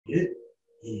it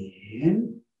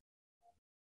in.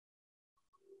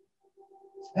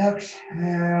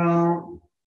 Exhale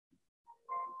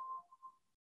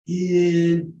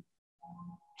in,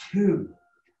 two.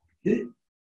 It.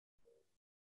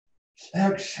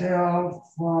 Exhale,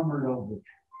 forward over.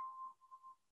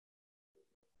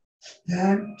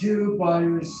 Then do by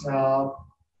yourself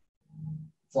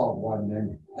for 1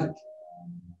 minute.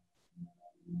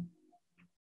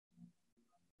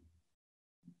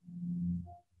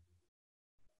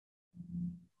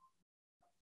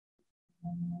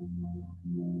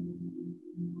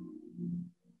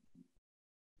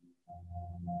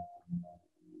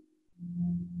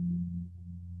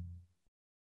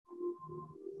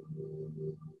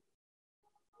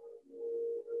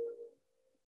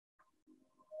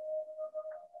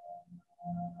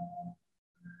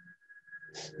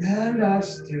 And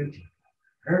let's do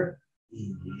together.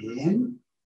 In.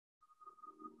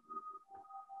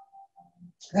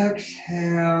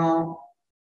 Exhale.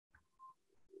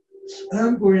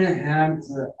 And bring your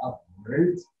hands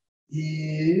upwards.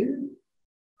 In.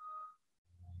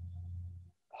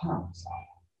 Palms up.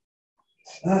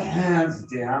 The hands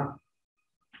down.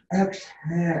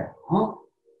 Exhale. One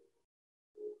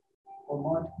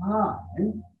more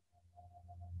time.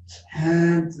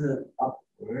 Hands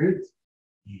upwards.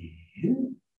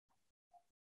 In.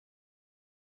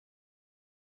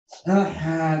 The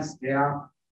hands down.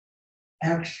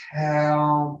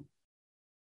 Exhale.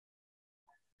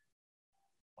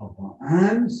 Open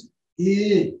arms.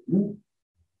 In.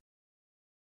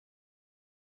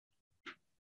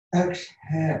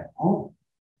 Exhale.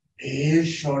 Big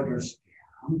shoulders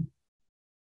down.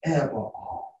 Elbow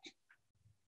out.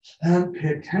 And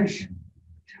pay attention.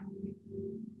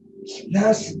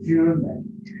 Let's do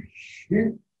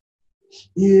meditation.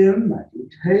 In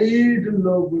meditate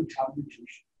lower tummy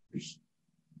tissues.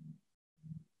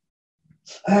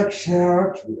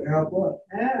 Exhale to elbow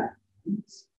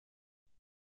hands.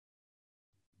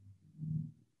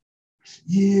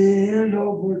 In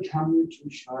lower tummy to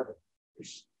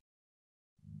shoulders.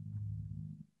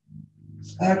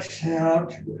 Exhale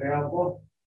to elbow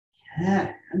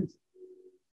hands.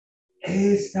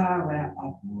 Exhale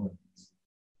upwards.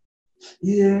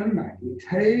 In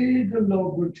meditate the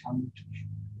lower tummy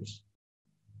tissues.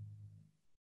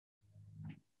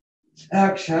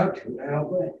 Exhale to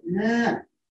elbow hands.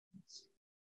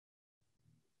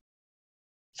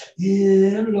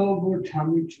 In lower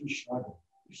tummy to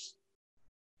shoulders.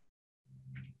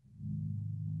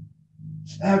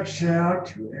 Exhale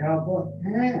to elbow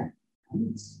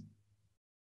hands.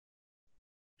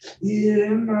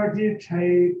 In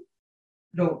meditate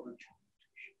lower tummy.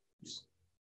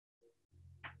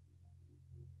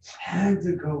 Hands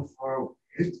go forward.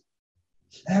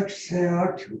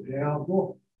 Exhale to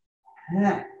elbow,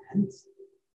 hands,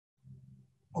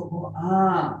 over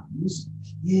arms,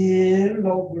 in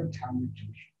lower tummy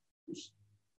tissues.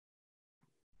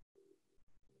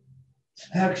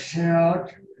 Exhale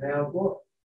to elbow,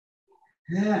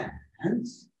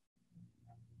 hands,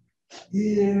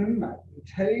 in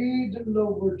meditate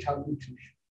lower tummy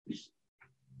tissues.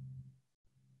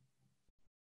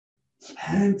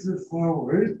 Hands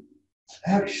forward.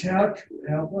 Exhale to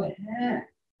elbow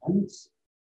hands.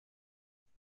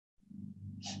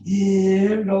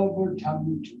 In lower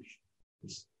tummy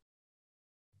tissues.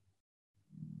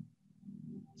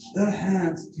 The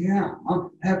hands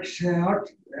down. Exhale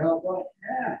to elbow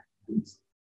hands.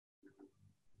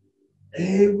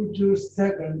 Able to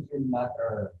second in my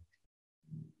earth.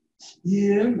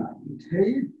 In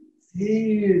meditate.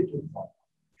 Feel the body.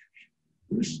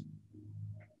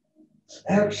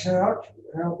 Exhale to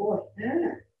elbow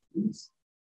hands.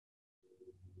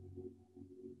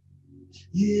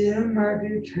 Here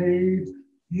meditate,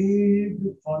 keep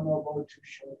the vulnerable to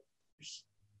shoulders.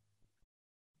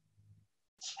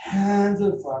 Hands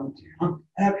from down,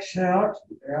 exhale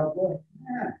to elbow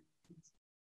hands.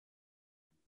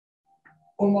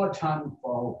 One more time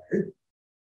forward.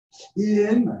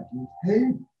 Here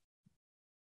meditate,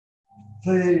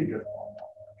 fade the vulnerable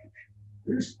to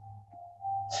shoulders.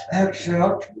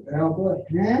 Exhale to elbow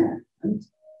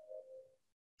hands.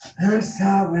 And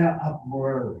somewhere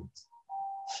upwards.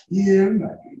 Here,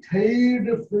 meditate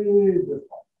the fade the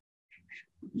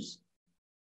shoulders.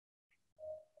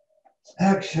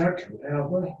 Exhale to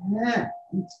elbow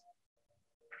hands.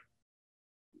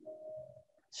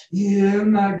 Here,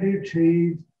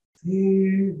 meditate,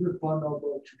 fade the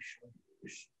vulnerable to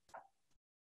shoulders.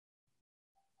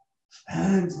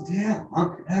 Hands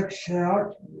down,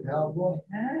 exhale to elbow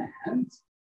hands.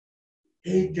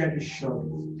 Eight the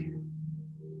shoulders down.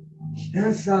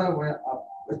 And somewhere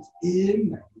upwards,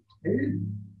 in meditate,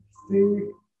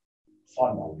 fade,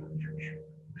 Follow the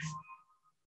shoulders.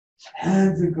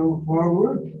 Hands go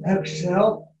forward.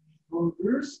 Exhale.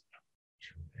 Shoulders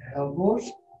to elbows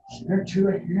and to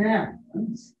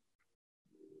hands.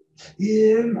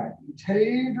 In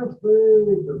meditate the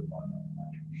further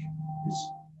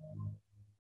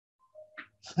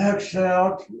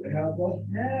exhale to elbow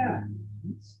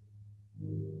hands.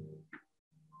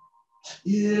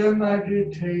 In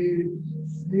meditate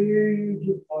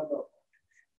the follow.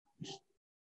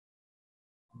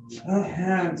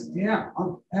 Hands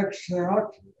down. Exhale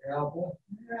to elbow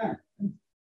hands.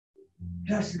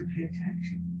 Just pay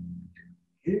attention.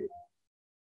 Okay.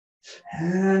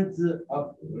 Hands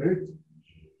upward.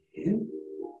 In.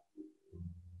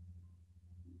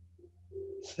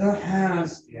 The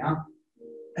hands down.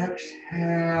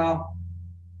 Exhale.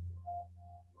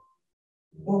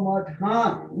 One more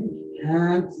time.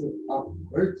 Hands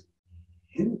upward.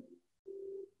 In.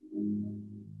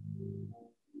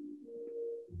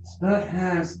 The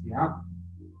hands down.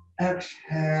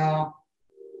 Exhale.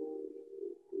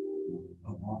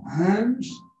 Hands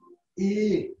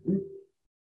in.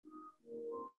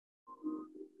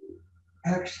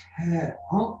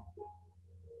 Exhale.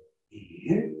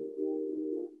 In.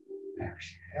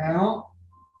 Exhale.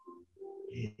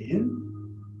 In.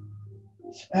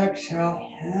 Exhale.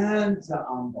 Hands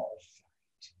on both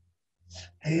sides.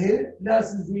 Hey,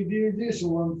 let's do this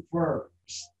one first.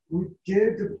 We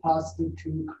did the past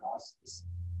 2 classes.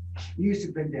 You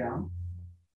should bend down.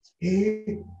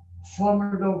 Hey,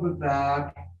 forward over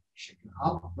back, shaking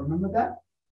up. Remember that?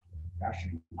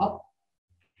 Bashing up.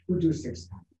 We'll do 6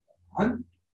 times. 1.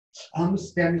 I'm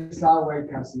standing sideways,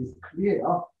 can see it's clear.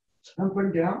 I'm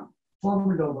going down,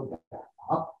 forward over back,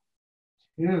 up.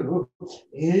 2.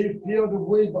 And feel the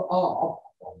wave up,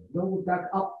 lower back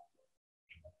up.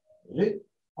 3.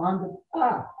 On the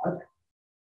back.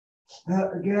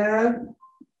 Again.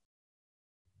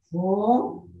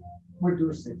 4. We'll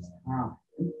do 6 times.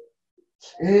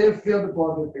 And feel the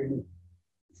body feeling.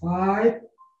 5.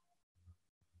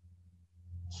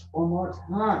 One more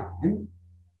time.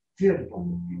 Feel the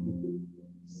body feeling.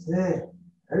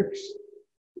 6.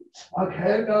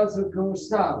 Okay, let's go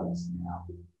sideways now.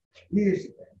 Easy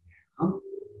down.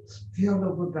 Feel the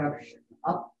production.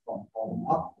 Up, bottom,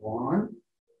 up. 1.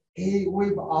 A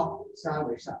wave up,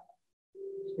 sideways up.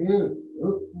 2.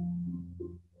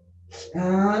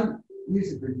 And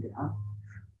easy bring down.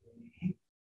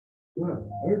 Good.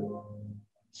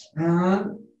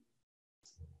 And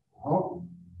up.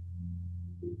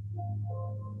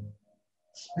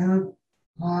 And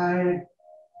 5.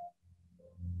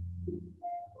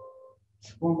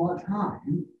 One more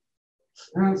time.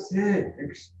 And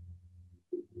 6.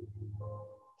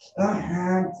 The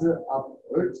hands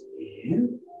upwards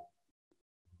in.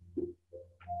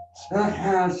 The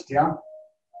hands down.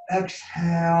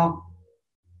 Exhale.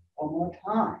 One more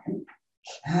time.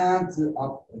 Hands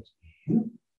upwards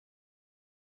in.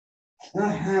 The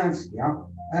hands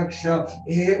down. Exhale.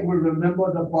 It will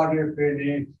remember the body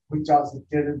feeling. We just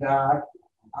did that.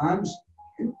 Arms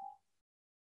in.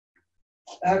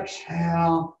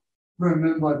 Exhale.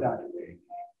 Remember that feeling.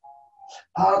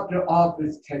 After all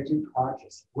this taking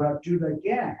practice, we'll do it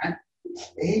again.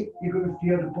 You're going to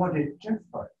feel the body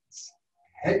difference.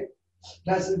 Okay?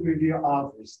 Let's review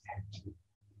all this taking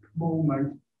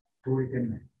movement during the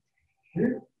night.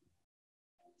 Here.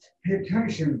 Pay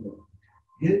attention.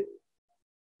 Here.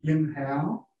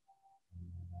 Inhale.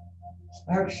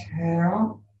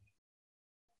 Exhale.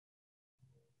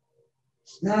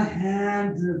 The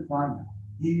hands find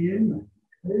in.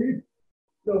 Okay.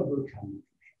 Double count.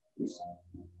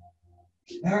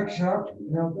 Exhale to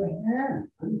the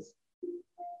hands.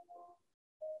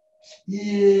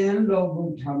 In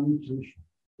lower tummy to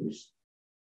shoulders.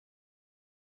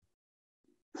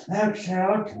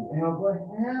 Exhale to elbow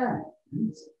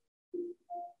hands.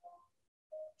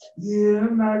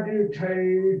 In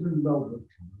meditate lower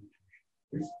tummy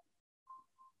to shoulders.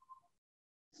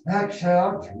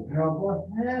 Exhale to elbow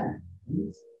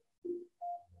hands.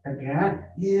 Again,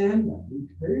 in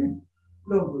meditate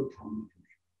lower tummy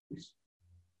to shoulders.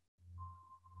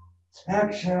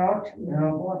 Exhale to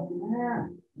elbow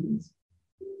hands.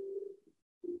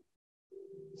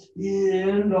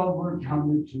 In lower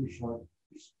tummy to shoulders.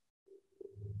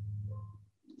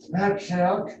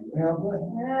 Exhale to elbow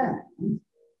hands.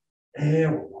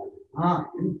 Elbow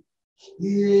time.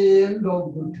 In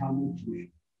lower tummy to shoulders.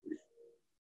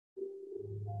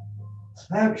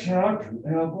 Exhale to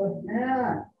elbow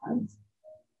hands.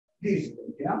 Please go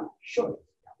down, shoulders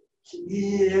down.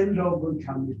 In lower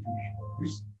tummy to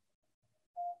shoulders.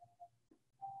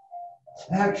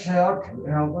 Exhale to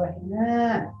elbow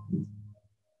hands.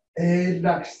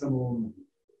 Relax the movement.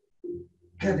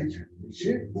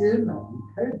 Concentration in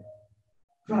meditate.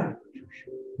 Right.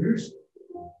 First,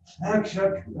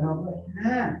 exhale to the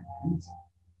hands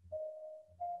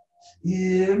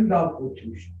in the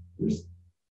position. First,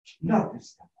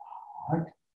 notice the heart.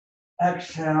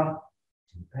 Exhale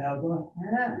to the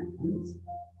hands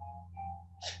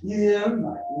in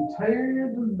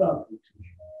meditate the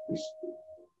position. First,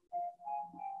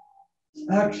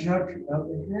 exhale to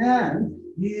the hands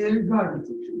in the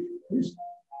position. First,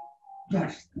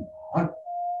 touch the heart.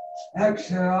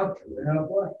 Exhale to the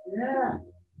hands.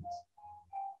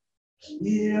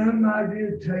 In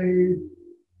meditate,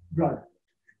 right.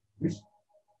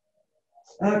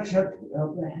 Exhale to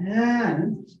the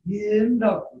hands in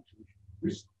the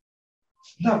position.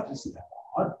 Left is the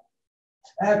heart.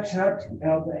 Exhale to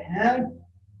the hand,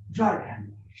 right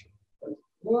hand.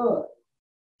 Good.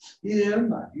 In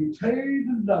meditate,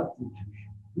 left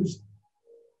position.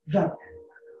 Left hand.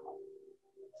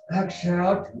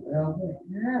 Exhale to the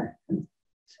hand.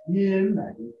 In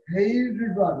meditate,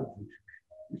 right position.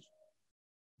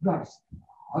 Right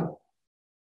heart.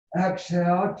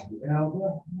 Exhale to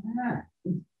the hand.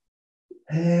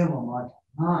 And one more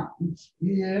time.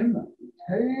 In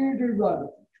meditate, right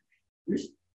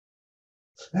position.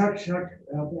 Exhale to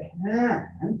the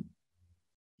hand.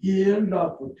 In the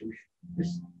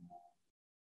position.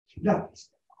 Left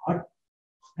heart.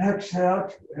 Exhale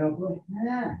to the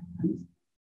hand.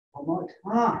 One more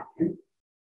time.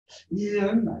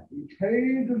 In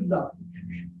meditate, left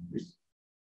position.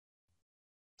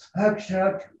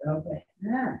 Exhale to the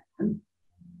hand.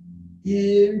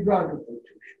 In right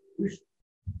position.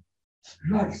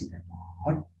 Right step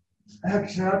heart.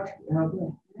 Exhale to the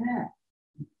hand.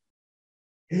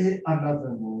 In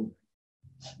another movement.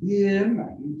 In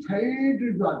meditate,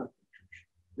 right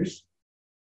position.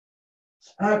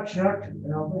 Exhale to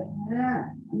the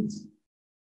hand.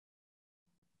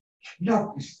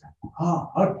 Left step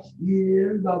heart.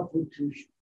 In the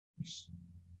position.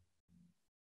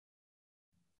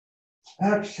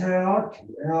 Exhale to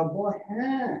elbow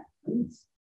hands.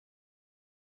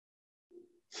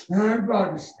 And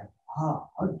right step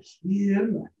hard.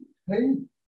 In meditate,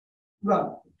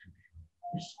 right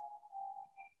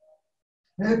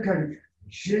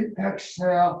position.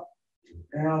 Exhale to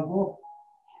elbow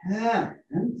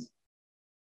hands.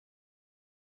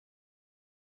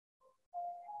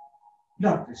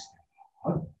 Left step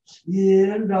hard.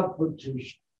 In the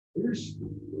position.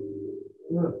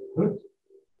 Good.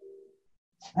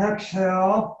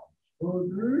 Exhale,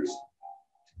 shoulders,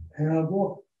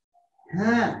 elbow,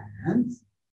 hands,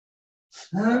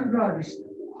 and right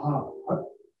step hard.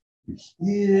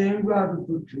 In right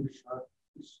position.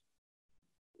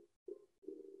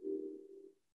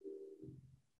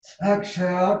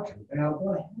 Exhale to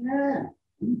elbow,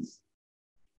 hands.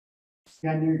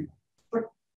 Can you put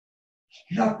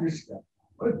left step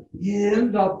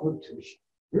in the position?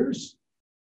 First,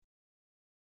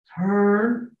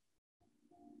 turn.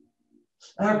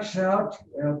 Exhale to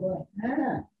elbow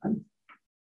hand.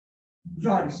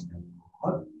 Right step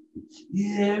up.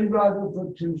 In right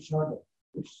position.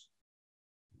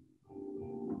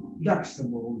 That's the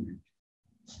movement.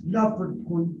 Left foot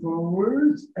point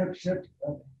forwards. Exhale to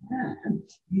elbow hand.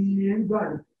 In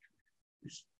right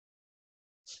position.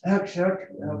 Exhale to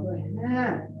elbow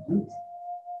hand.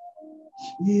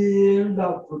 In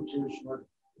left position.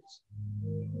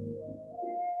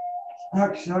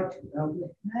 Exhale to elbow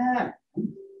hand.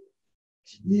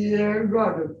 In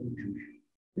right position.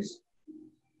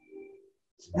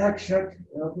 Exhale to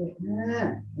elbow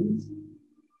hand.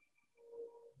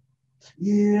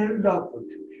 In left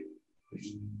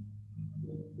position.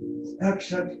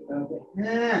 Exhale to elbow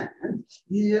hand.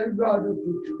 In right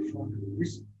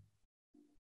position.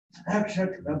 Exhale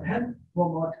to elbow hand.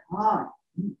 One more time.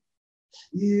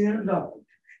 In left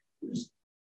position.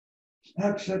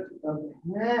 Exhale to elbow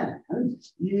hand.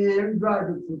 In right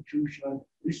position.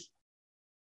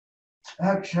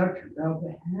 Exhale to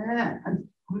elbow hand.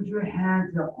 Put your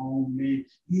hands on me.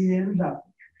 In left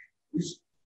position.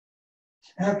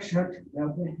 Exhale to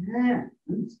elbow hand.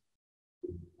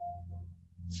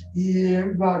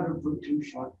 In right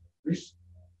position.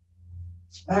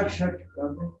 Exhale to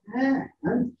elbow hand.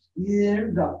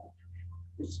 In left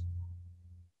position.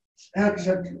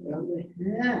 Exhale to elbow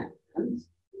hand.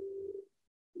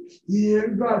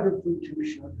 In right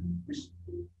position.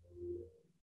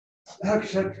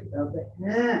 Exhale to elbow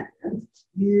hand.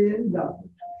 In left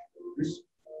position.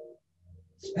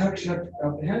 Exhale to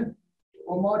elbow hand.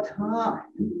 One more time.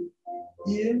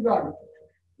 In right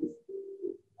position.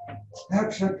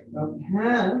 Exhale to elbow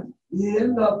hand.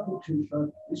 In left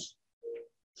position.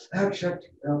 Exhale to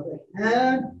elbow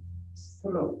hand.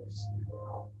 Slowly.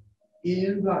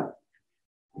 in right.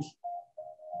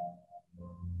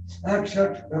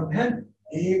 Exhale to the pen.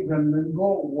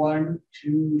 Remember 1,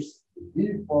 2,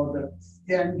 3 for the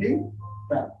standing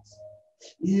balance.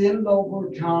 In lower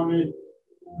tummy,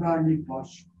 running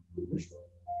posture.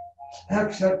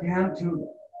 Exhale hand to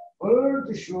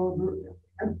the shoulder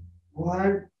and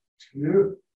 1,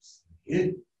 2,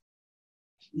 3.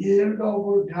 In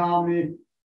lower tummy,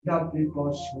 lovely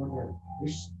posture.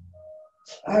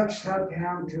 Exhale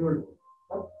hand to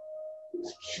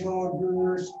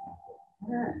shoulders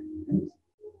and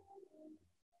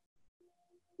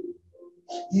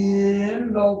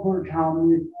in lower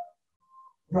tummy,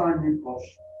 running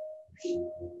posture.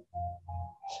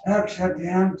 Exhale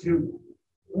down to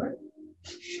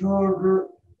shoulder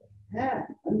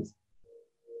hands.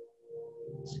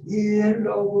 In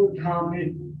lower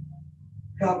tummy,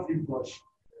 lovely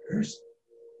postures.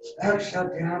 Exhale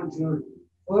down to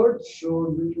earth,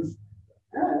 shoulders,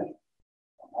 and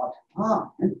time.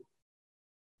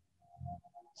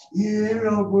 In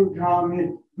lower tummy,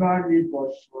 running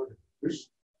postures.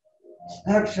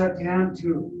 Exhale down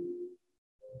to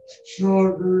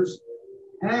shoulders,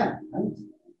 hands.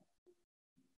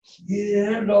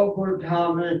 In lower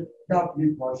tummy,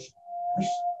 lovely postures.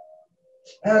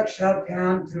 Exhale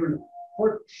down to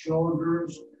foot,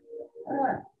 shoulders,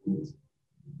 hands.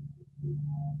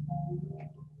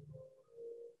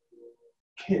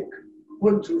 Kick.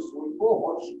 1, 2, 3,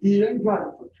 4. In right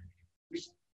foot.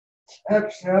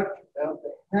 Exhale down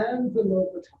the hands and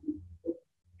lower tummy.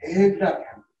 In left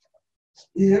hand.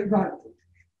 In right foot.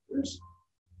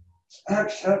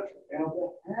 Exhale down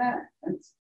the hands.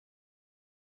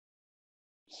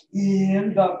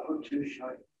 In the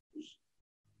position.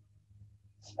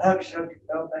 Exhale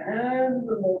down the hands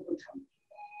and lower tummy.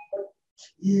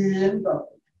 In the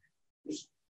position.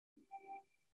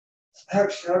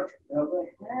 Exhale down the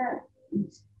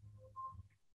hands.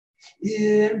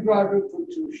 In right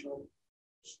position.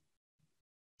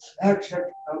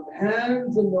 Exhale down the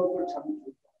hands and lower tummy.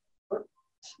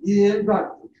 In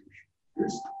right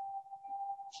position.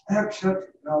 Exhale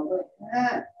down the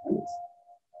hands.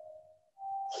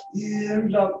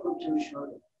 In the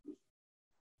position.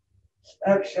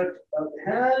 Exhale down the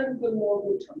hands and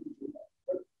lower tummy.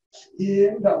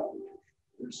 In the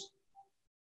position.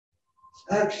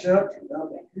 Exhale down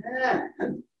the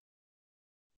hands.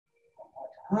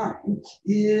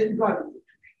 In right position.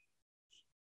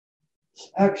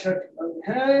 Exhale down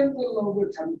the hands and lower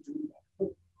tummy.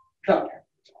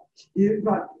 In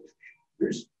right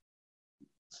position.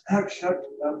 Exhale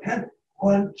down the hands.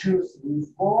 1, 2, 3,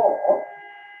 4.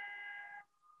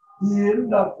 In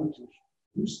the position.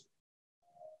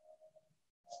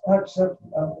 Exhale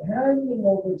down the hands and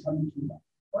lower tummy.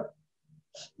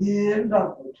 In the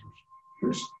position.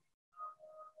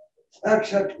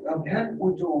 Exhale down the hands. We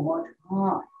do one more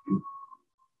time.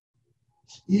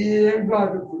 In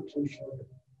right position.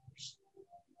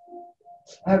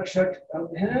 Exhale down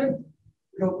the hands.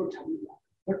 Lower tummy.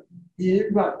 In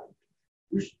right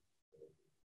position.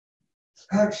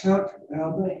 Exhale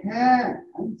down the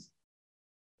hands.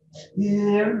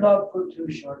 In the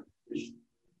position.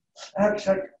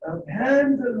 Exhale down the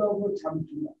hands and lower tummy.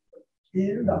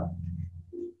 In the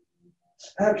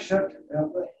exhale down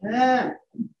the hands.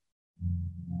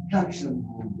 Action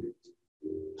movement.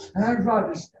 And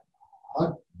right step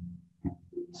up.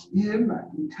 In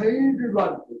meditated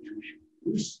right position.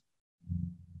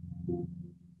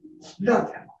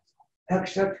 Left hand.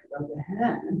 Exhale down the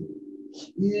hand.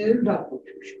 In the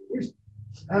position.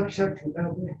 Exhale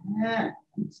down the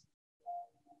hands.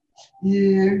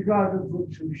 In the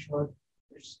position.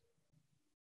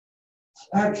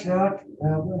 Exhale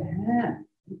down the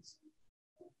hands.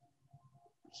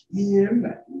 In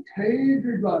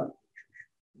meditated right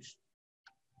position.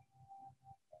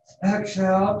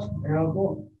 Exhale,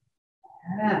 elbow,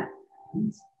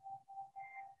 hands.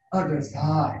 Other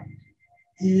side.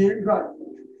 In right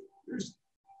position.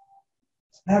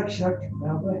 Exhale,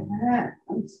 elbow,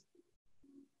 hands.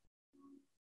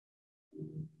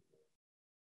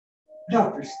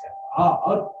 Left step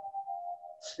out.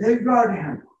 In right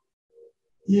hand.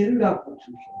 In left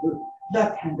position.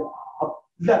 Left hand up.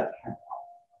 Left hand up.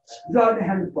 Right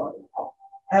hand body up.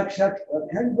 Exhale,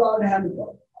 left hand, right hand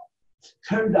body up.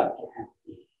 Turn up the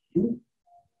hand.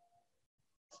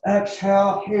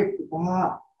 Exhale, hip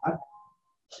back.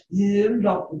 In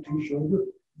left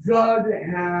position. Right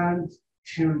hand,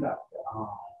 turn up the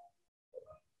arm.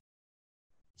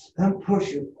 And push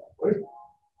it forward.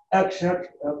 Exhale,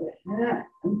 the hand.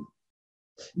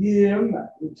 In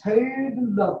meditate the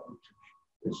left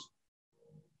position.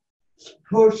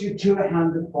 Push it to the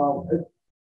hand forward.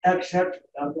 Exhale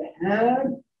the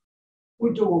hand. We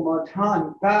do one more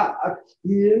time. Back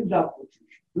in the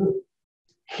position.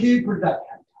 Keep that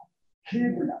hand up.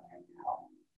 Keep that hand up.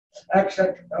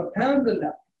 Exhale, hand the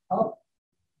left up.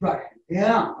 Right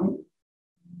down.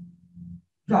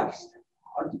 Right step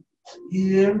out.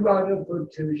 In right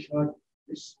position.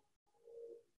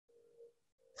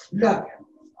 Left hand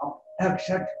up.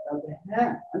 Exhale the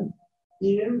hand.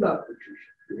 In the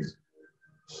position.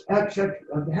 Exhale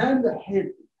the hand, the head.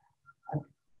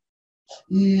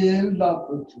 In the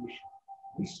position.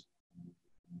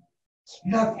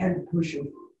 Left hand push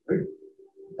forward.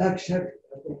 Exhale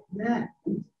the hand.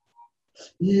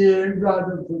 In right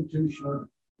position.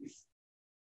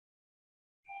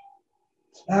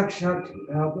 Exhale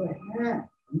the hand.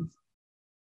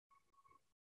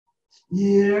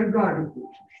 In right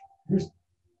position.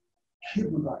 Keep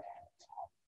right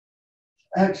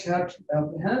hand. Exhale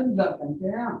the hand, left and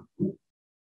down.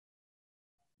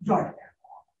 Right hand.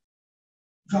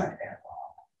 Right hand.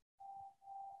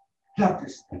 Left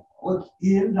step.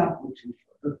 In left position.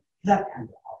 Left hand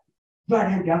up. Right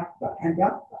hand down. Right hand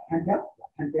down. Right hand down.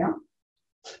 Right hand down.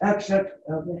 Exhale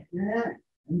the hand.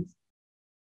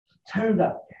 Turn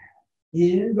that hand.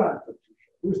 In right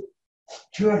position.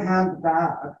 2 hands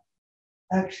back.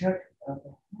 Exhale the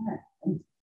hand.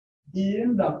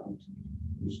 In left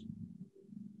position.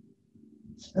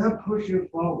 And push it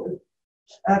forward.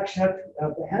 Exhale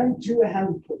the hand. 2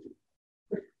 hands push it.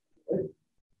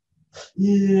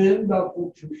 In the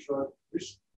position.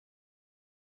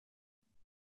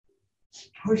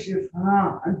 Push it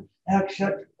front.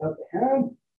 Exhale the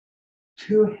hand.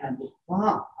 2 hands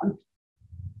front.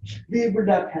 Leave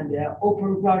left hand there.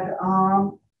 Open right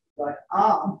arm. Right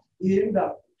arm. In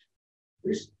the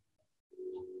position.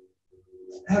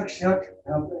 Exhale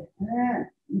the hand.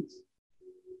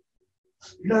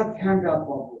 Left hand up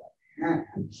over right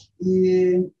hand.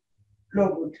 In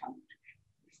lower tongue.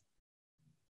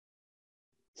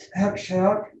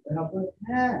 Exhale the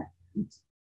hand.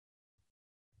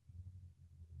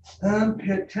 And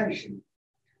pay attention.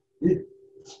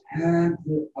 Hands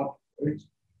upwards.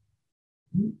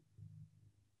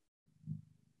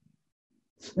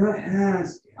 The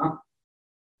hands down.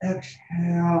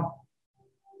 Exhale.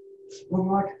 One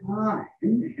more time.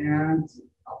 Hands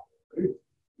upwards.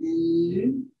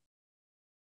 In.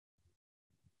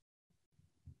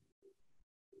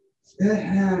 The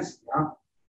hands down.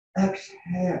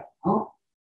 Exhale.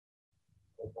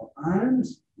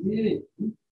 Arms in.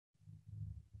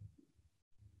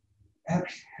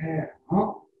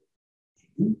 Exhale.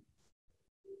 In.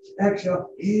 Exhale.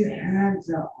 Hands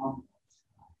are on the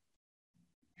side.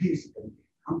 Peacefully.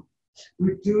 We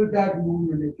do that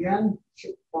movement again.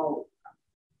 Shift forward.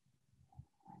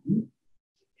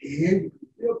 Here, you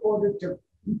feel body to.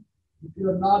 If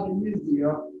you're not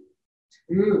easier,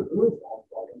 2 from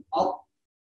bottom up.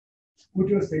 We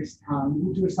do 6 times.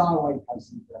 We do sidewise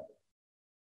passing breath.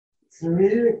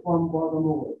 3 from bottom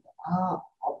away. Up.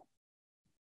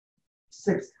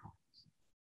 6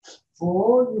 times.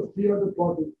 4, you feel the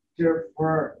body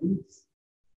difference.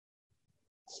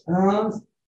 And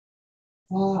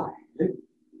 5.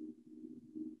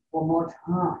 One more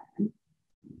time.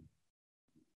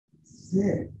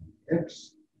 6.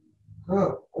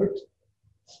 Good.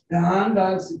 And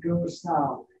as it goes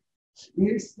down.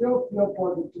 You still feel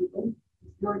body different.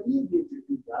 It's very easy to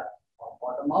do that. From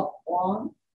bottom up. 1.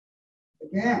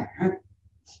 Again.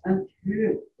 And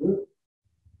 2.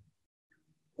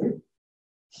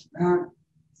 And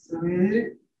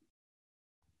 3.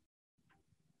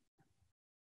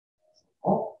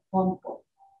 Up, 1,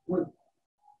 4.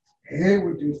 Here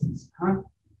we do 6 times.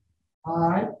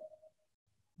 5.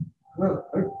 Good.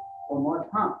 1 more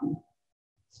time.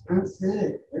 And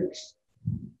 6.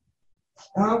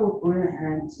 Now we bring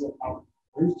hands up.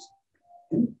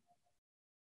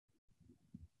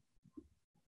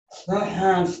 The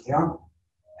hands down.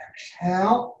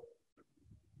 Exhale.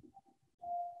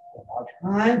 1 more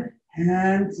time.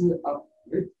 Hands up.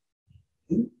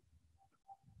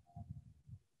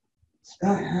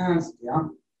 The hands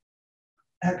down.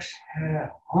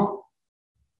 Exhale.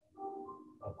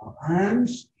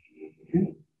 Hands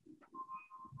in.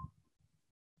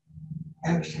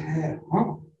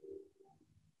 Exhale.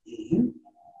 In.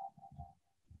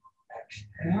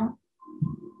 Exhale.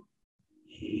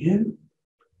 In.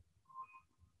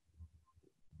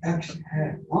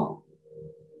 Exhale.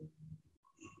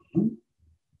 In.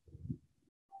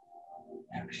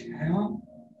 Exhale.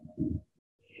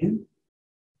 In.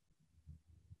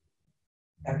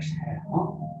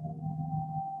 Exhale.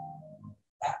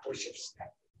 Push-up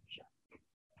step.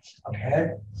 Okay.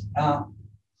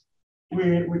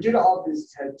 We did all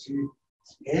this Tai Chi.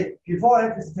 Okay.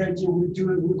 Before this Tai Chi, we do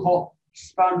what we call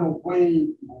spinal wave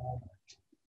movement.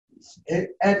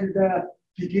 At the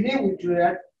beginning, we do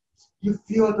that. You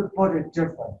feel the body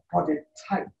different, body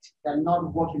tight, they're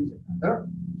not working together.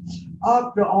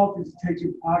 After all this Tai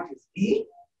Chi practice,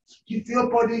 you feel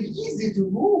body easy to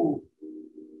move.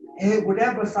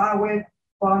 Whatever side way,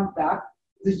 front, back,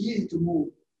 it's easy to move.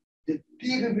 The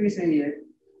big reason is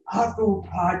after we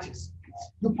practice,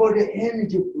 your body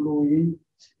energy flowing,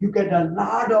 you get a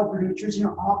lot of nutrition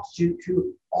oxygen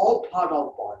to all part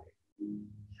of body.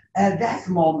 At that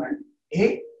moment,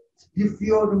 you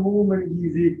feel the movement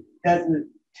easy. That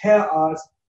tell us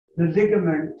the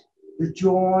ligament, the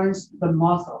joints, the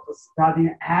muscles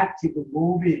starting active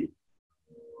moving.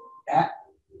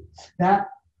 That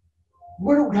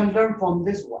what we can learn from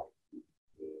this one,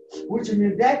 which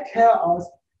means that tell us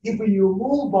if you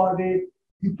move body,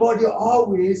 your body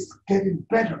always getting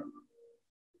better.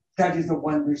 That is the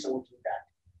one reason we do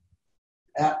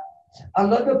that.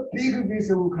 Another big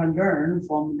reason we can learn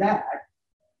from that,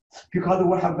 because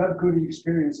we have very good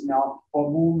experience now for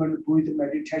movement, breathing,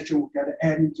 meditation, we get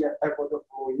energy, effort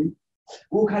flowing.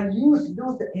 We can use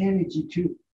those energy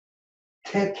to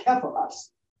take care of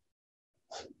us.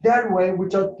 That way, we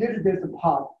just did this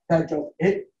part, that just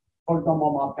it. For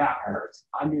example, my back hurts.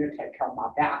 I need to take care of my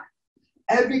back.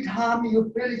 Every time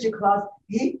you finish your class,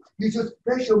 you just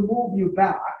special move your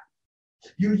back.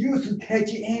 You use the Tai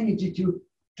Chi energy to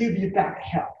give you back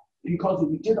help. Because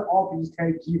if you did all these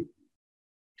Tai Chi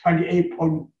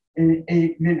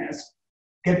 28.8 minutes,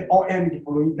 get all energy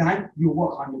flowing, then you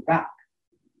work on your back.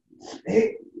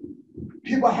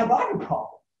 People have other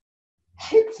problems,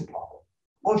 hips problem,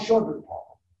 or shoulder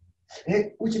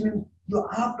problem. Which means you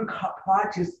have to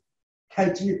practice Tai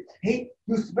Chi.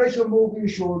 You special move your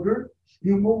shoulder,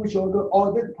 you move your shoulder,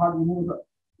 all this part you move.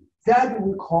 That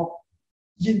we call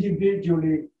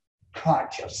individually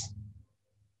practice.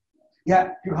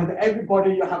 Yeah, because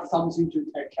everybody you have something to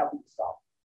take care of yourself.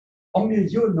 Only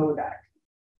you know that.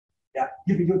 Yeah,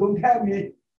 if you don't tell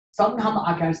me, sometimes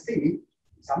I can see,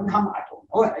 sometimes I don't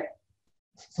know it.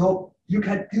 So you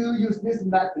can use this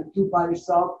method to by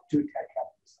yourself to take care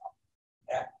of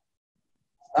yourself.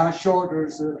 Yeah.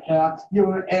 Shoulders, hair,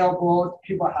 even elbows.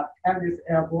 People have tennis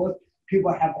elbows.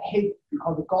 People have hip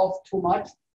because of golf too much.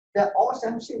 They're all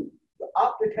same thing.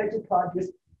 After Tai Chi practice,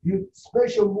 you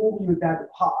special move you that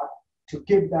part to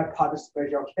give that part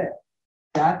special care.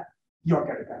 That you're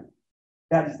gonna get.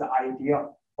 That is the idea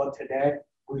for today.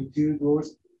 We do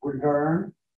those, we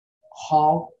learn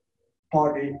how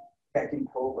body back in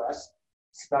progress,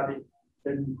 study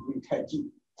the Tai Chi,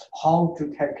 how to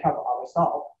take care of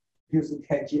ourselves, use the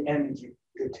Tai Chi energy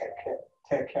to take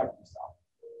care of yourself.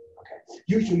 Okay.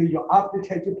 Usually you after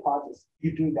Tai Chi practice,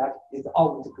 you do that is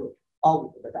always good,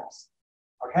 always the best.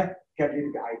 Okay, get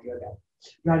you the idea there.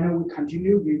 Now I know we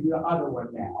continue with the other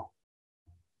one now.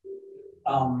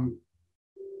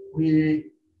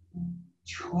 We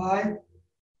try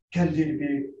get a little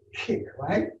bit kick,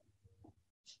 right?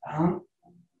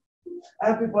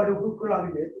 Everybody who go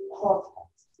like this, cross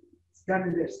hands,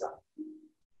 standing this side.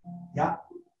 Yeah.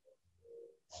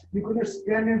 You're going to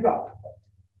stand it up.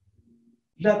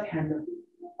 Left hand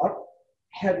up,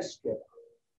 head straight.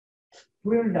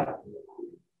 Bring that.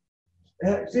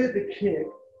 This is the kick.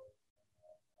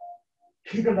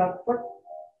 Kick the left foot,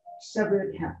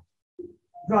 separate hand.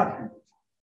 Right hand.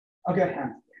 Okay,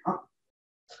 hands down.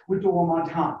 We do one more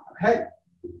time, okay?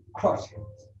 Cross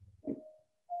hands.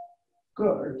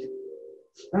 Good.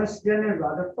 And stand in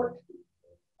right foot.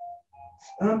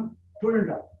 Bring it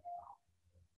up.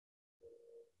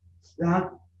 Then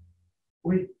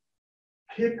we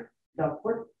kick the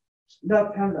foot,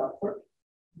 left hand up foot,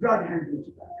 right hand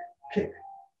into back. Kick.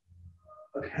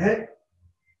 Okay.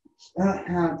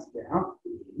 Hands down.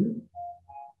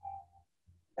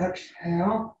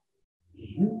 Exhale.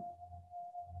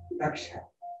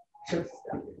 Exhale. Just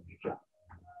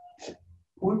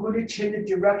we're going to change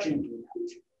the direction, do that.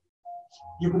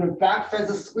 You're going to back face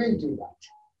screen, do that.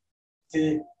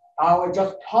 See, I was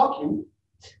just talking.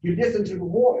 You listen to the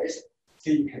voice,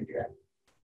 so you can do it.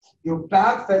 Your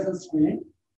back facing screen,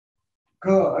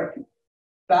 good.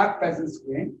 Back facing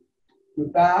screen, your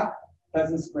back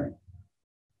facing screen.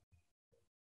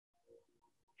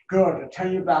 Good.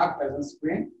 Turn your back facing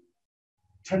screen.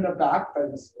 Turn the back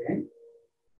facing screen.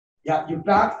 Yeah, your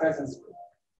back facing screen.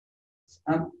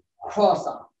 And cross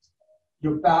arms.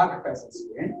 Your back facing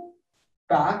screen.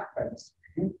 Back facing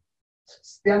screen.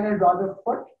 Standing right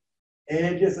foot.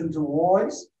 Listen to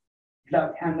voice.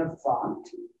 Left hand in front.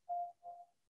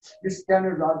 You stand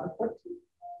right foot.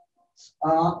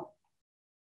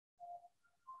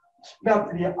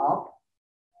 Left knee up.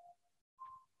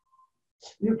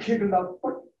 You kick left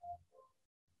foot.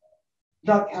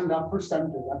 Left hand up,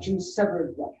 same direction,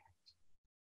 separate right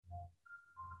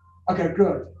hand. Okay,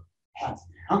 good. Hands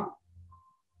down.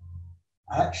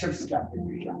 Shift step.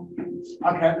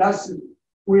 Okay,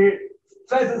 we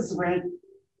pheasant swing.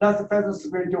 Let's pheasant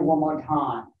swing do one more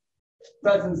time.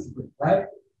 Pheasant swing, right?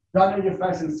 Run your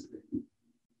pheasant swing.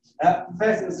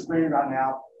 Pheasant swing right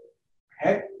now.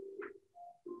 Okay.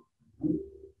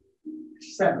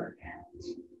 Separate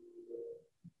hands.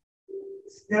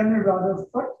 Stand around the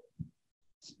foot.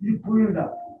 You pull it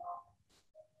up.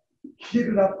 Kick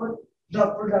it up,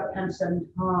 left hand same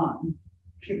time.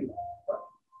 Kick it up.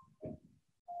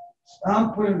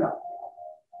 I'm pulling it up.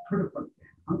 Put it foot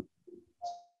down.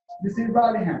 This is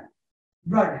right hand.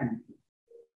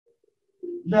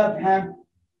 Left hand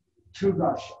to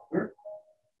right shoulder.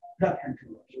 Left hand to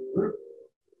right shoulder.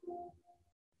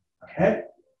 Okay.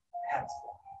 Hands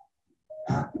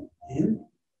down. In.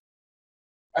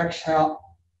 Exhale.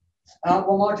 One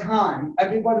more time.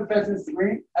 Everybody facing the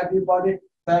screen. Everybody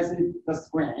facing the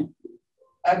screen.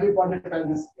 Everybody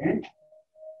facing the screen.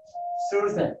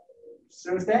 Susan.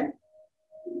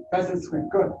 Facing the screen.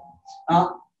 Good.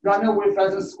 Right now we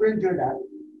face the screen. Do that.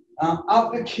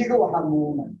 After kick, we'll have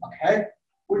movement. Okay.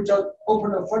 We just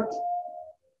open the foot.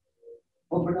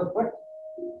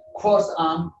 Cross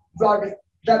arm. Right.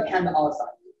 Left hand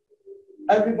outside.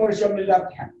 Everybody show me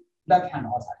left hand. Left hand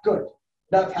outside. Good.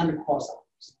 Left hand cross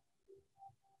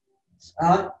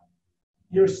arms.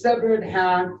 Your separate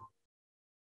hand.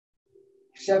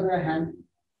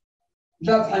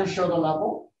 Left hand shoulder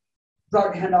level.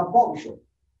 Right hand above shoulder.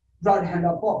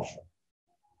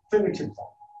 Fingertips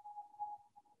up.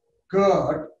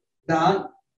 Good. Done.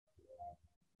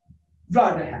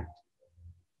 Right hand.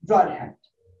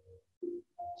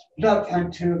 Left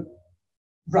hand to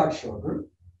right shoulder.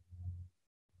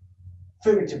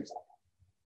 Fingertips up.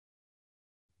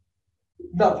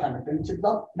 Left hand fingertips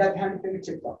up. Left hand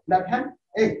fingertips up. Left hand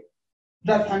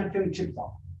fingertips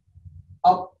up.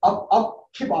 Up.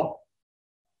 Keep up.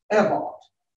 Elbow out.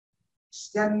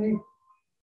 Standing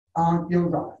on your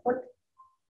right foot.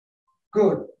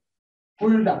 Good.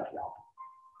 Pull that up.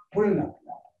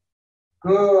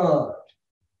 Good.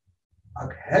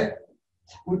 Okay.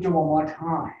 We'll do one more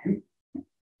time.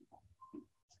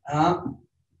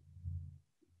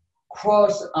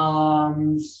 Cross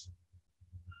arms.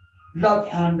 Left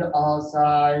hand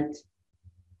outside.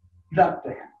 Left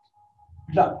hand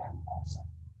outside.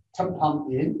 Turn palm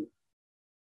in.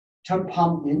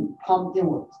 Palm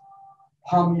inwards.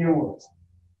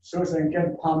 So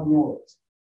get palm inwards.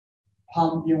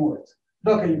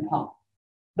 Look at your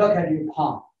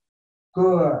palm.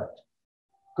 Good.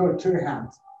 Two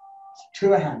hands.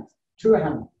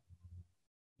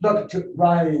 Look to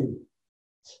right.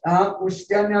 We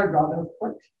stand around the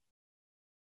foot.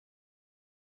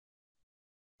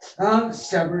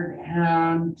 Separate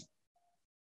hand.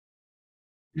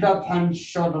 Left hand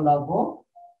shoulder level.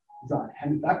 Right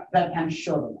hand back. Left hand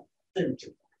shoulder level.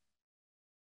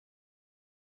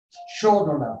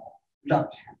 Shoulder level.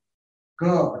 Left hand.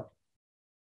 Good.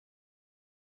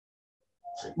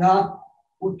 Now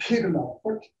we kick the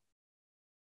foot.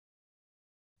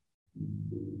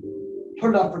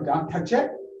 Put the foot down. Touch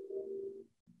it.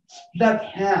 Left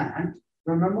hand.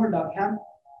 Remember left hand.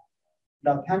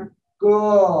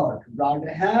 Good. Right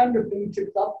hand,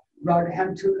 fingertips up. Right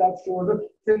hand to left shoulder.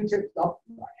 Fingertips up.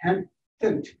 Right hand,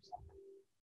 fingertips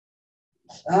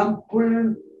up.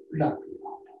 Pull left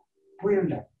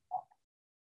up.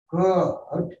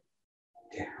 Good.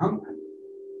 Down.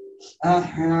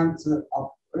 Hands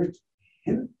upward.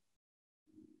 In.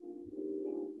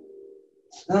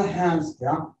 Hands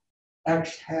down.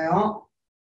 Exhale.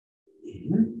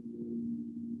 In.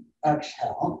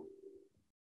 Exhale.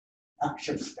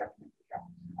 Action step.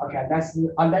 Okay,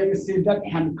 I'll let you see that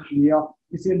hand clear.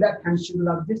 You see that hand should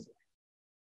like this.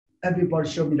 Everybody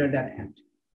show me the left hand.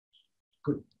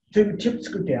 Good. Fingertips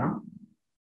go down.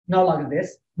 Not like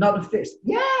this. Not the fist.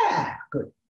 Yeah.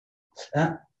 Good.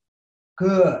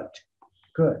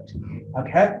 Good.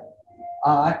 Okay.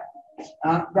 Right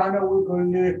now we're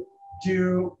going to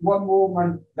do one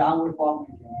movement downward from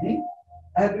beginning.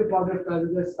 Everybody face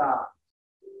the side.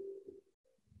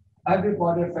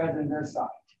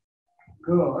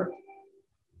 Good.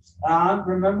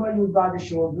 Remember you got the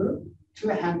shoulder, two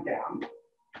hands down.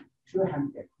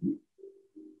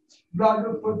 Right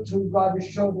foot to right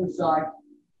shoulder side.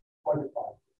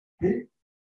 45. Okay.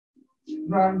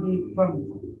 Rounding from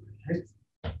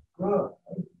good.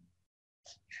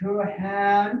 Two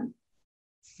hand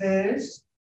face.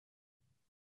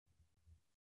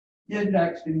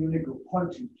 Index and illegal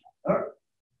punch each other.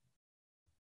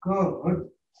 Good.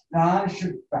 Now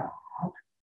shift back.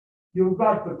 You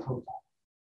got the toes up.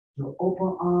 to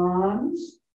open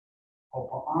arms,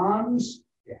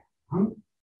 down.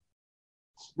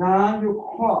 Now you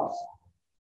cross.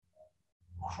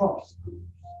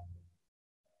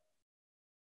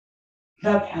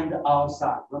 Left hand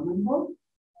outside, remember?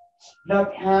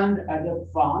 Left hand at the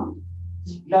front,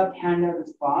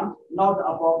 not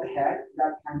above the head,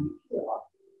 left hand here.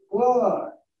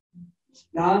 Good.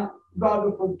 Now,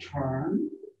 rather than turn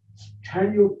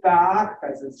your back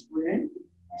as a screen.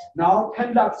 Now,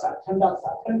 turn left side, turn left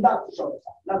shoulder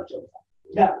side, left shoulder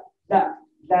side,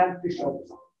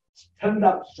 turn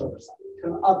left shoulder side,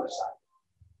 turn other side,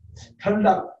 turn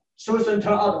left, Susan,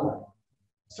 turn other way,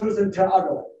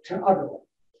 turn other way.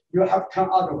 You have to turn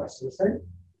other way, Susan.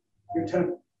 You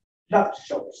turn left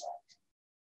shoulder side.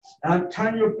 And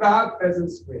turn your back facing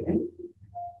screen.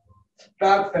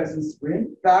 Back facing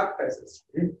screen.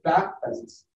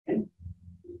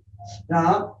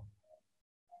 Now,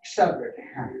 separate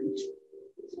hands.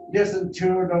 Listen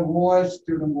to the voice,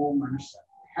 to the movement.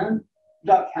 Hand,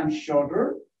 left hand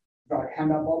shoulder, right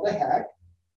hand above the head.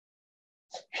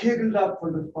 Pick it up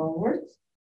for the forward.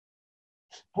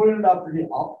 Pull it up the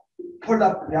up. Pull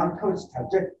up the down toes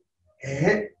touch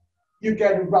it. You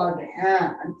get the right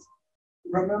hand.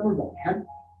 Remember right hand.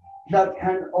 Left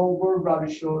hand over right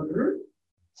shoulder.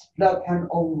 Left hand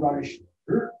over right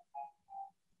shoulder.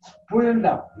 Pull it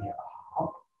up the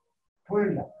up. Pull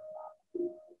it up.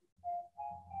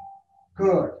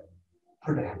 Good.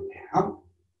 Put the hand down.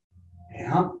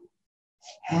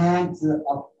 Hands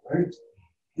upward.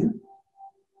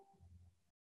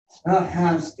 Now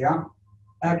hands down.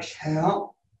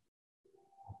 Exhale.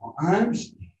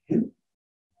 Arms in.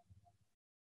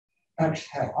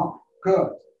 Exhale. Good.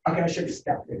 Okay, I should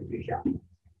step a little bit here.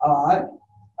 All right.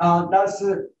 Let's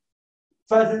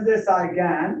first this side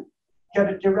again. Get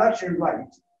the direction right.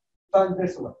 First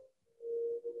this way.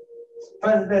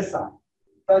 First this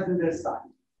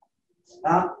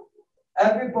side.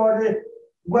 Everybody,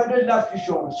 whether left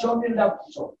shoulder, show me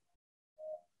left shoulder.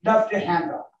 Left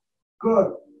hand up.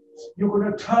 Good. You're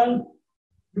gonna turn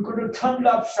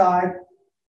left side,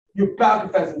 your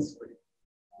back facing screen.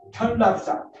 Turn left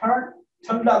side, turn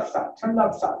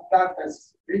left side, back facing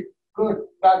screen. Good,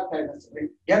 back facing screen.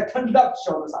 Yeah, turn left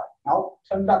shoulder side. Now,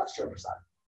 turn left shoulder side.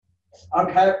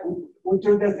 Okay, we'll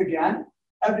do this again.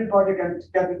 Everybody can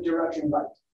get the direction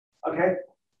right. Okay,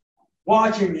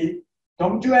 watching me,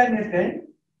 don't do anything.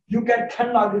 You get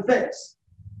turn like this.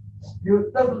 You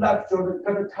the left shoulder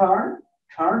gonna turn.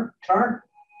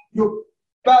 You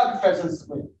back facing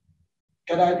screen.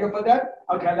 Get an idea for that?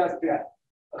 Okay, let's do it.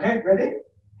 Okay, ready?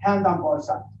 Hands on both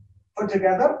sides. Put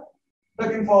together.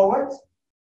 Looking forward.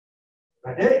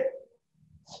 Ready?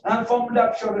 And from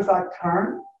left shoulder side,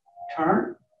 turn.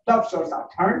 Left shoulder side,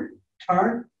 turn.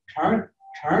 Turn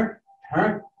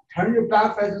your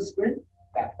back facing screen.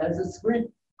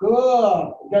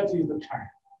 Good. That is the turn.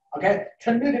 Okay,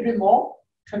 turn a little bit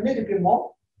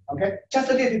more. Okay,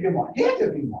 just a little bit more.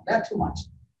 Not too much.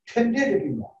 Turn a little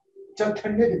bit more. Just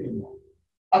turn a little bit more.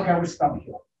 Okay, we stop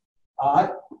here. All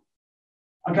right.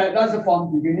 Okay, that's the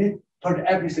from beginning. Put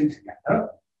everything together.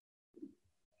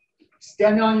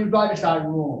 Standing on your right side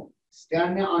room.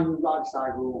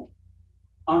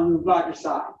 On your right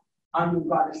side.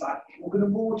 We're going to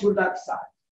move to left side.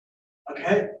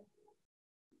 Okay?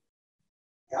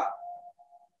 Yeah.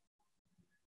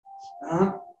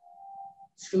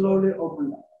 Slowly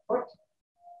open up. Foot.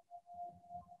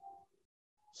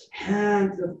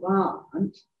 Hands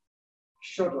front.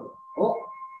 Shoulder up.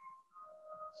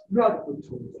 Right foot to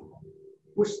the top.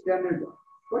 We're standing up.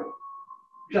 Foot.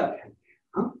 Left hand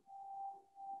down.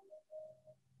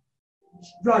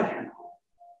 Right hand up.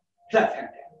 Left hand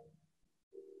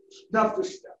down. Left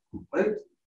step. Wait.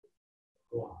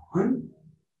 One.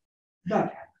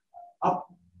 Left hand up.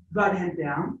 Right hand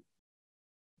down.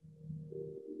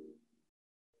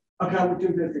 Okay, we'll do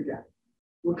this again.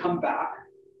 We'll come back.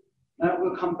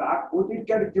 We did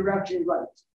get the direction right.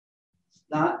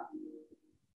 Now,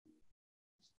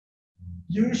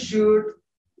 you should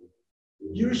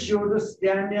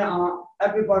stand on,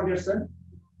 everybody listen,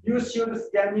 you should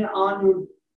stand on your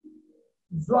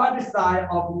right side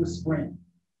of your screen.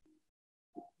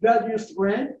 Where your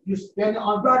screen, you stand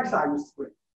on right side of your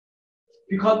screen.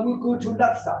 Because we go to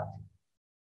left side.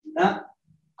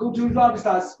 Go to right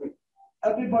side screen.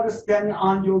 Everybody standing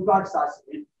on your right side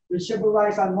screen. You shift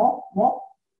right side more.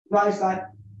 Right side,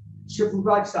 shift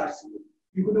right side screen.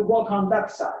 You're going to walk on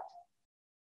left side.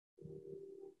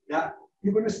 Yeah,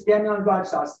 you're going to stand on right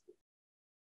side.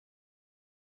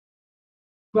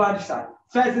 Right side,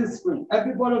 facing screen.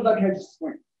 Everybody look at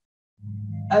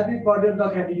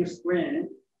your screen.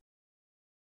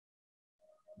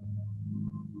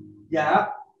 Yeah.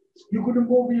 You could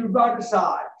move your right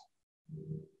side.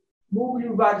 Move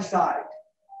your right side.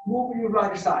 Move your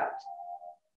right side.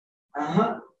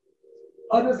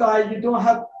 Other side, you don't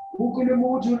have. Who can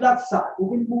move to left side?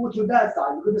 Who can move to that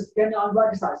side? You can stand on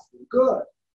right side. Good.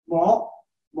 More.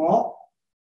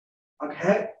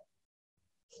 Okay.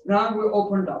 Now we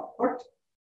open up. Foot.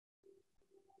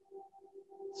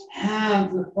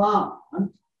 Hands front.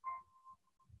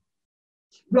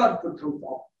 Right foot to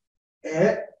up.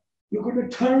 You can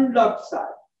turn left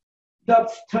side.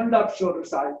 Turn left shoulder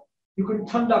side. You can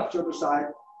turn left shoulder side.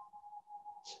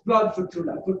 Right foot to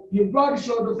left. Your right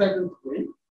shoulder facing screen.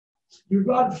 Your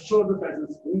right shoulder facing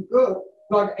screen. Good.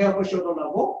 Right elbow shoulder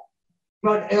level.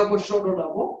 Right elbow shoulder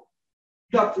level.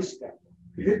 Left step.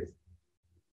 Good.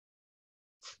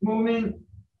 Moving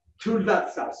to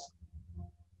left side.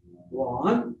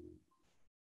 1.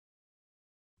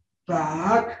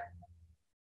 Back.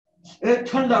 And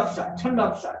turn left side. Turn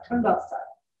left side. Turn left side.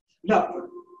 Left foot.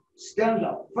 Stand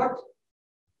left foot.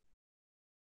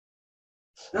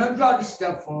 And right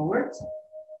step forward.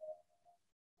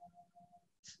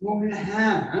 Moving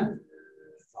hand.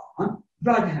 Front.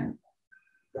 Right hand.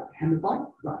 Right hand back.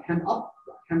 Right hand up.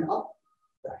 Right hand up.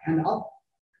 Right hand up.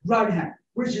 Right hand.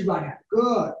 Which is right hand?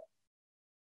 Good.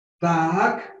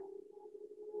 Back.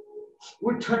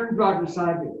 We turn right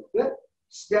side a little bit.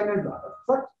 Stand and right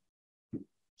foot.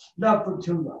 Left foot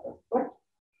to right foot.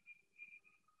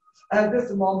 At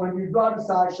this moment, you right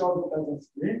side shoulder doesn't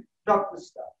screen. Left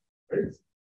step. Right.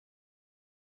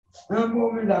 And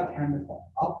moving left hand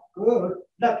up. Good.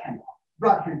 Left hand up.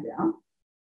 Right hand down.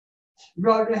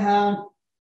 Right hand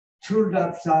to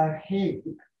left side hip.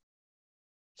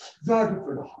 Right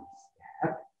foot hop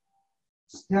step.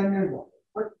 Stand and right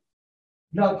foot.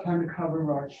 Left hand cover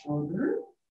right shoulder.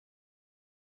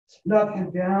 Left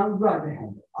hand down. Right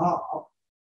hand up.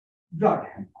 Right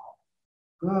hand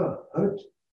up. Good.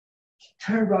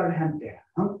 Turn right hand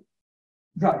down.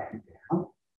 Right hand down.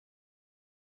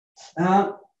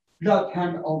 And left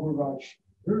hand over right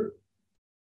shoulder.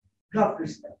 Left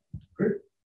step. Good.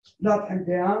 Left hand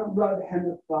down. Right hand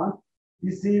in front.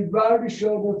 You see right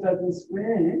shoulder facing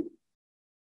screen.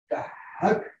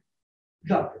 Back.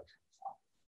 Left foot.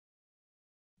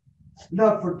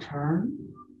 Left foot turn.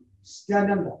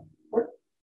 Stand and left foot.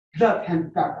 Left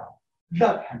hand back up.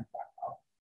 Left hand back up.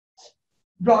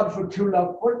 Right foot to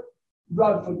left foot.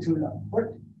 Right foot to left foot.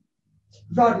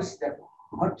 Right step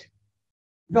out.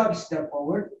 Right step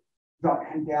forward. Right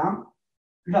hand down.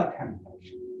 Left hand push.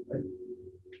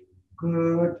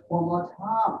 Good. One more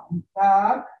time.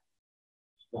 Back.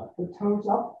 Right foot toes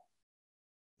up.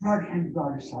 Right hand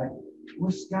right side.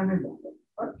 We're standing left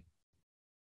foot.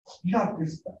 Left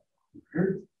step.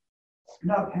 Good.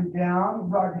 Left hand down.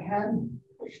 Right hand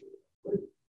push.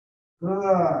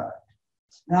 Good.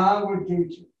 Now we're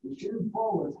teaching.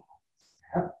 Forward.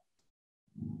 Step.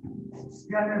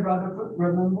 Standing right foot.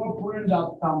 Remember, putting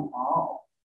that thumb out.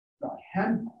 Right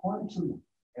hand point to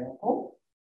the elbow.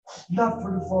 Left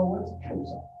foot forward.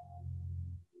 Toes up.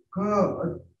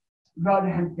 Good. Right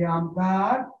hand down.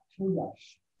 Back to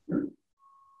left.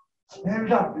 And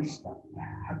left step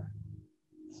back.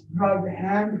 Right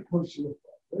hand push it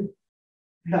forward.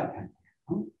 Left hand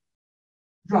down.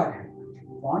 Right hand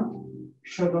to front.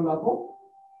 Shoulder level.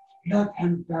 Left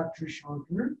hand back to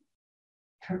shoulder.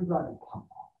 Turn right and palm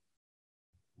out.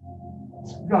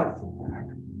 Right foot back.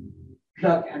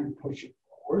 Left hand push it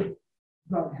forward.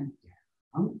 Right hand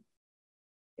down.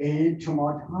 8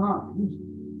 more times.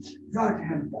 Right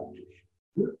hand back to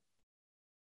shoulder.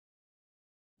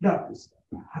 Left step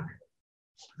back.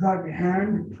 Right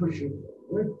hand push it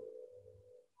forward.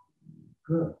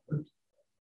 Good.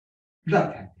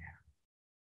 Left hand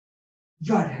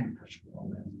down. Right hand push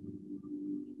forward.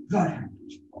 Right hand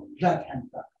push forward. Left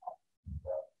hand back up.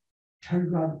 Turn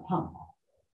right palm up.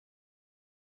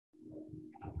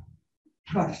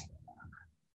 Right step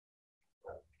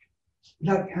back.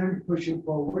 Left hand pushing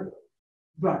forward.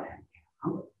 Right hand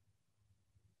down.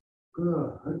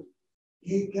 Good.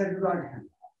 You get right hand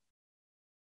up.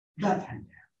 Left hand down.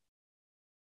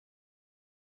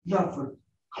 Left foot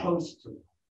close to the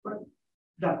foot.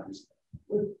 Left step.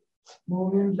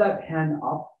 Moving left hand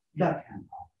up. Left hand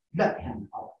up. Left hand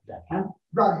up. Left hand.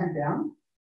 Right hand down.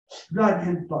 Right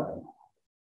hand bottom up.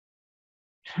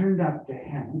 Turn up the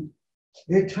hand.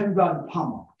 You turn right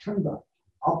palm up. Turn right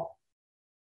up.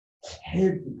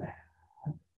 Hip back.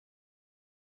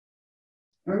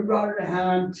 And right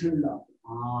hand to left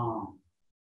arm.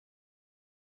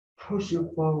 Push it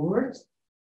forward.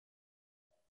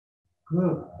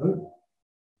 Good.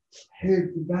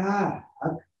 Hip back.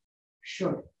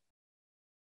 Shoulder.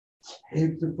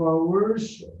 Hip forward.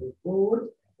 Shoulder forward.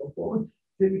 Forward.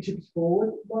 Fingertips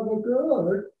forward, very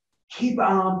good. Keep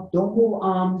arm, don't move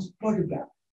arms, body back.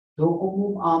 Don't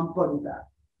move arm, body back.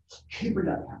 Keep it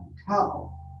up,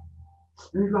 towel.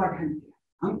 And right hand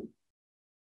down.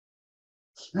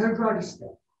 And right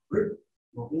step forward.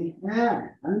 Moving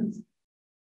hands.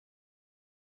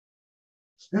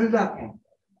 And left hand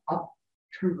up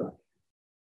to right.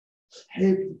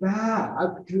 Hips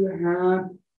back to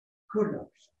hand. Good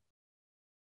up.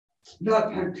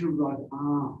 Left hand to right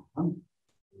arm.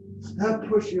 And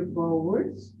push it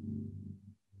forwards.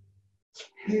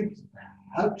 Hips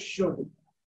back, shoulder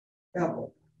back,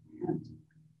 elbow back.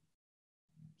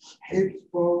 Hips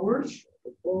forward,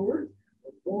 shoulder forward,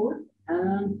 forward,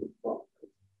 and forward.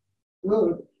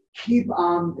 Good. Keep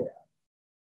arm there.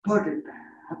 Put it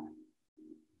back.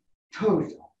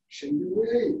 Toes up. Shin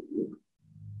away.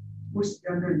 We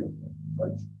stand in the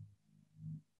foot.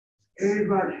 A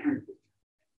right hand.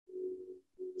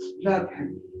 Left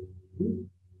hand.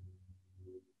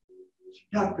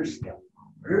 Left step.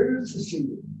 Where's the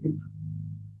single?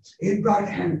 In right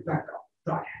hand back up.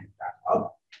 Right hand back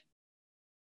up.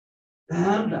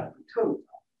 And left toe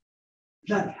up.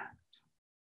 Left hand.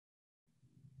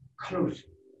 Close.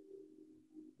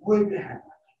 With the hand.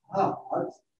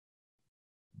 Hard.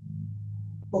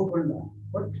 Open the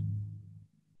foot.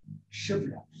 Shift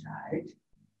left side.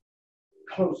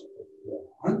 Close with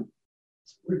one.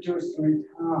 Reduce 3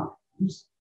 times.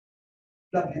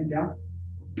 Left hand down.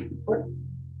 Foot.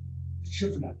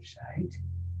 Shift left side.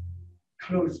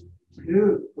 Close.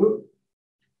 Two.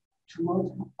 2 more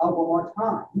times. One more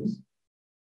times.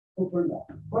 Open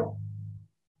the foot.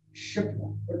 Shift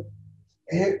left foot.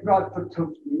 Right foot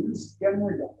toes means stand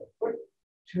with the foot.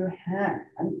 2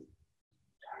 hands.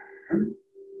 Turn.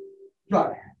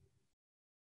 Right hand.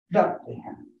 Left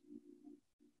hand.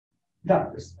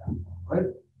 Left step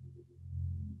forward.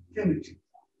 Fingertips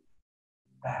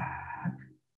back.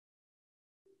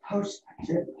 Post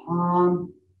it,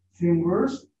 palm,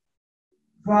 fingers.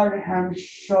 Right hand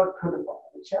short cut above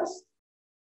the chest.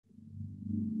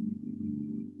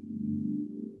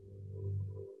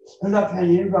 Left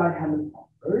hand in, right hand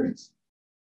forwards.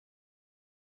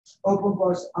 Open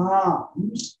both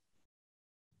arms.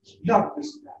 Left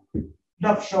step.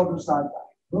 Left shoulder side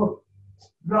back. Look.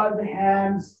 Right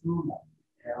hands through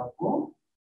left elbow.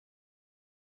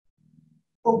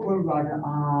 Open right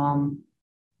arm.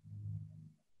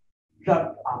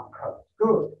 Left arm curve.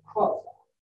 Good. Cross.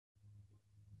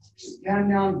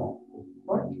 Stand down long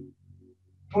foot.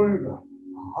 Pull right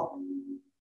up.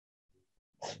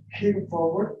 Keep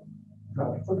forward.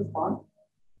 Right foot front.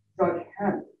 Right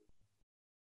hand.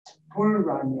 Pull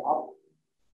right knee up.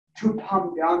 2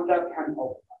 palm down. Left hand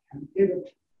over. And give it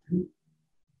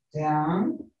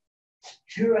down.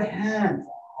 2 hands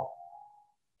up.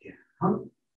 Down.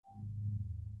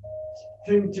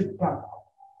 Fingertips back up.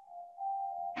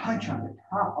 Touch on the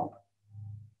top.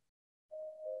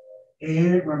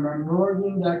 And remember the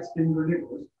index finger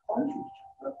goes punch each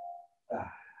other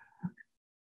back.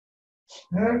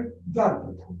 And drop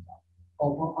the toes up.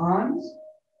 Open arms.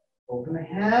 Open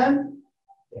hand.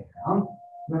 Down.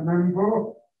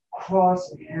 Remember,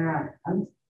 cross hand.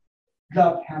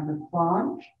 Left hand in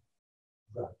front.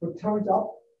 Right foot toes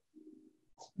up.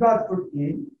 Right foot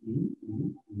in.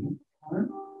 Turn.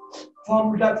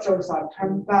 From left shoulder side,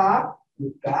 turn back.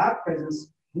 Back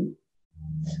faces spin.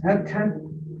 And turn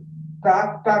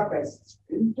back faces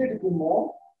spin. A little bit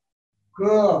more.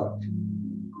 Good.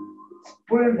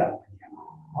 Bring that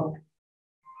up.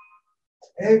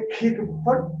 And keep a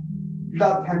foot.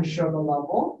 Left hand shoulder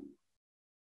level.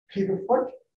 Keep a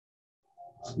foot.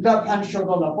 Left hand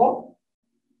shoulder level.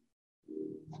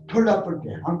 Pull up foot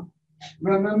down.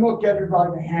 Remember, get the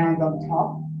right hand on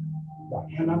top.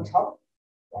 Right hand on top.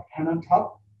 Right hand on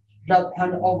top. Left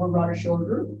hand over right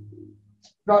shoulder.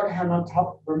 Right hand on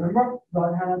top. Remember,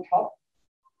 right hand on top.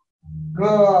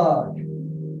 Good.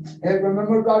 And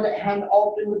remember, right hand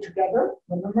all finger together.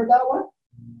 Remember that one?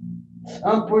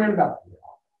 And put it up.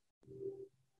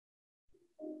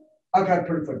 Okay,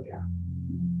 put foot down.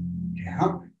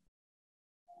 Down.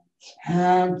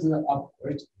 Hands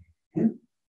upwards. In.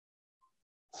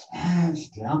 Hands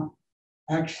down.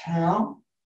 Exhale.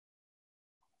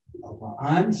 Open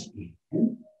arms.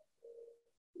 In.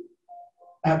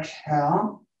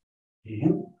 Exhale.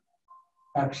 In.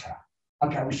 Exhale.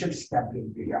 Okay, we should step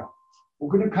in here. We're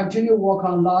going to continue work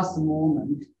on last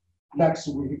movement next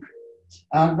week.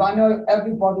 And right now,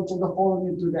 everybody just hold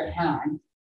into the hand.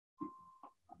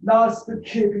 Last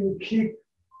kick, you kick,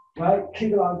 right?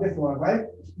 Kick like this one, right?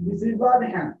 This is right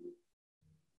hand.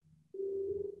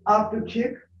 After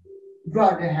kick,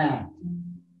 right hand.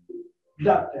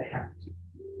 Left hand.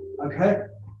 Okay?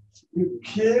 You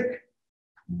kick,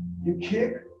 You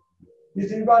kick.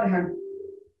 Using right hand,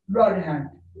 left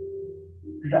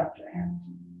hand.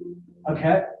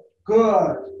 Okay,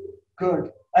 good,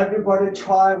 good. Everybody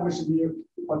try with me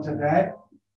for today.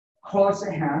 Cross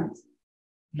the hands,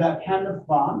 left hand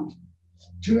front,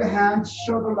 two hands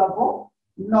shoulder level,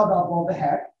 not above the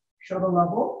head, shoulder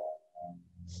level.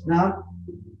 Now,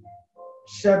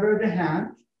 sever the hand,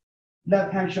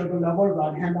 left hand shoulder level,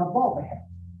 right hand above the head.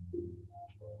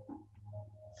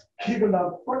 Keep the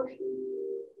left foot,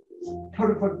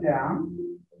 put the foot down,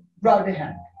 right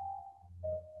hand,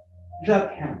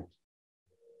 left hand,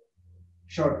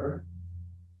 shoulder,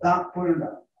 that put it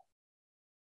up,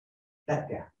 that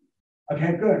down.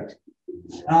 Okay, good.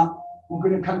 We're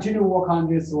going to continue work on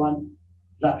this one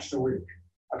next week.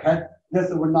 Okay, this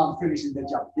will not finish the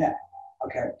job yet.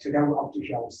 Okay, today we're up to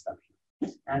here with stuff here.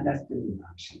 And let's do it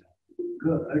actually.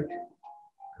 Good.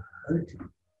 Good.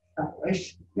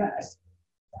 Sideways. Yes.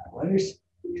 Sideways.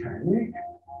 Turning.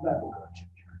 Very good.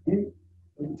 Turning.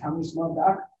 When the tummy is not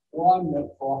back.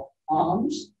 Wonderful.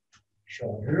 Arms.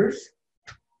 Shoulders.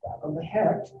 Back of the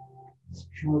head.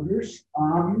 Shoulders.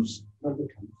 Arms. Let the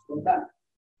tummy go back.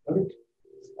 Good.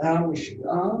 And we should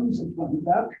arms and tummy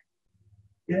back.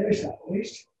 Yes.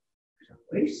 Sideways.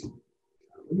 Sideways.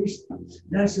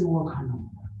 Let's work on it.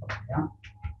 Yeah.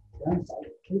 Then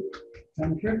side kick,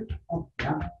 center, up,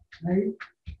 down, right,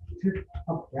 kick,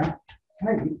 up, down,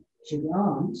 right. Shake the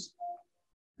arms,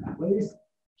 waist,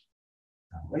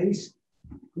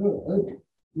 good.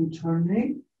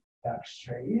 Returning, back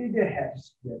straight, the head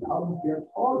straight out of your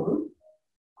forward.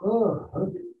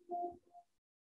 Good.